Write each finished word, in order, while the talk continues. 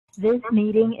This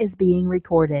meeting is being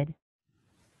recorded.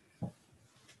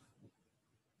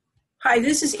 Hi,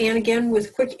 this is Ann again with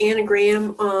a quick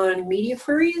anagram on media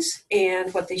queries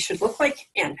and what they should look like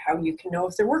and how you can know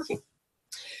if they're working.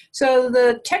 So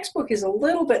the textbook is a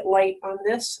little bit light on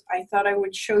this. I thought I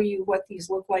would show you what these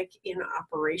look like in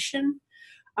operation.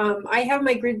 I have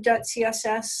my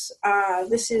grid.css.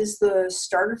 This is the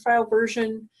starter file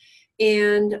version,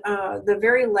 and the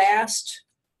very last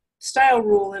style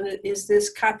rule in it is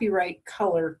this copyright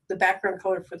color, the background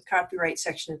color for the copyright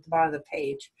section at the bottom of the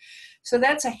page. So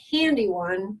that's a handy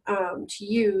one to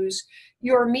use.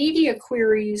 Your media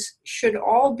queries should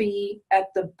all be at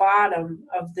the bottom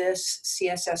of this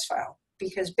CSS file,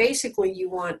 because basically you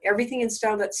want everything in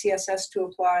style.css to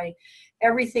apply,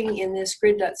 everything in this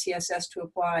grid.css to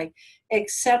apply,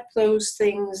 except those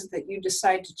things that you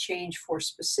decide to change for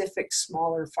specific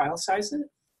smaller file sizes,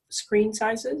 screen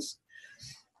sizes.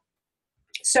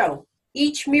 So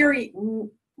each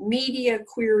media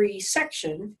query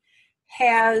section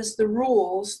has the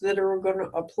rules that are going to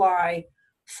apply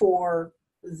for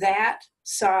that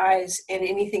size and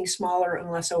anything smaller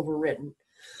unless overridden.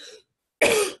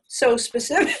 So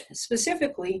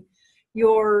specifically,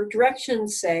 your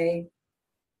directions say,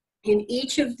 in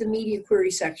each of the media query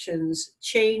sections,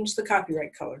 change the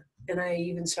copyright color. And I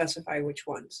even specify which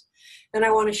ones. And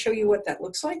I want to show you what that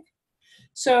looks like.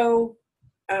 So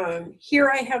here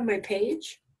I have my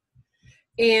page,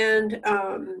 and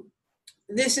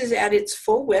this is at its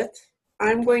full width.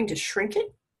 I'm going to shrink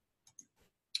it.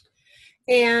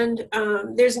 And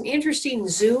there's an interesting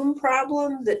zoom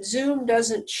problem that Zoom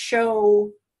doesn't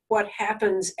show what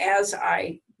happens as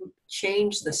I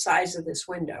change the size of this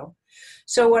window.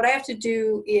 So what I have to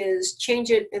do is change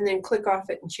it and then click off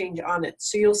it and change on it.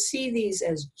 So you'll see these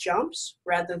as jumps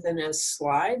rather than as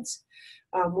slides.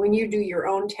 When you do your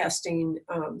own testing,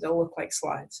 they'll look like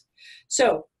slides.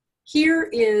 So here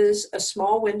is a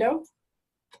small window.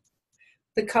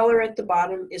 The color at the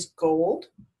bottom is gold.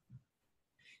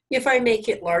 If I make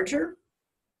it larger,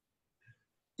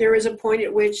 there is a point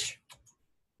at which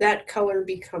that color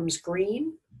becomes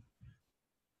green.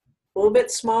 A little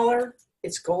bit smaller,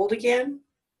 it's gold again.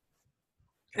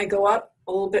 I go up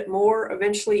a little bit more,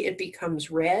 eventually it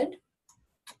becomes red.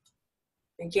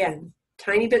 Again,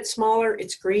 tiny bit smaller,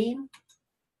 it's green.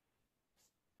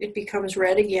 It becomes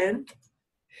red again.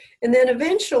 And then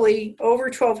eventually, over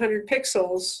 1200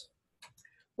 pixels,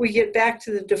 we get back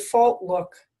to the default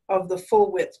look of the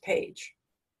full width page.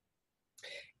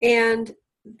 And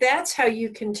that's how you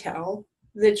can tell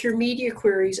that your media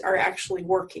queries are actually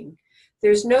working.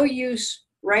 There's no use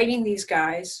writing these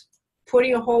guys,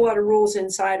 putting a whole lot of rules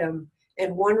inside them,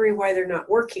 and wondering why they're not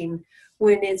working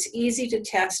when it's easy to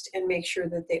test and make sure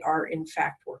that they are in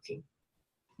fact working.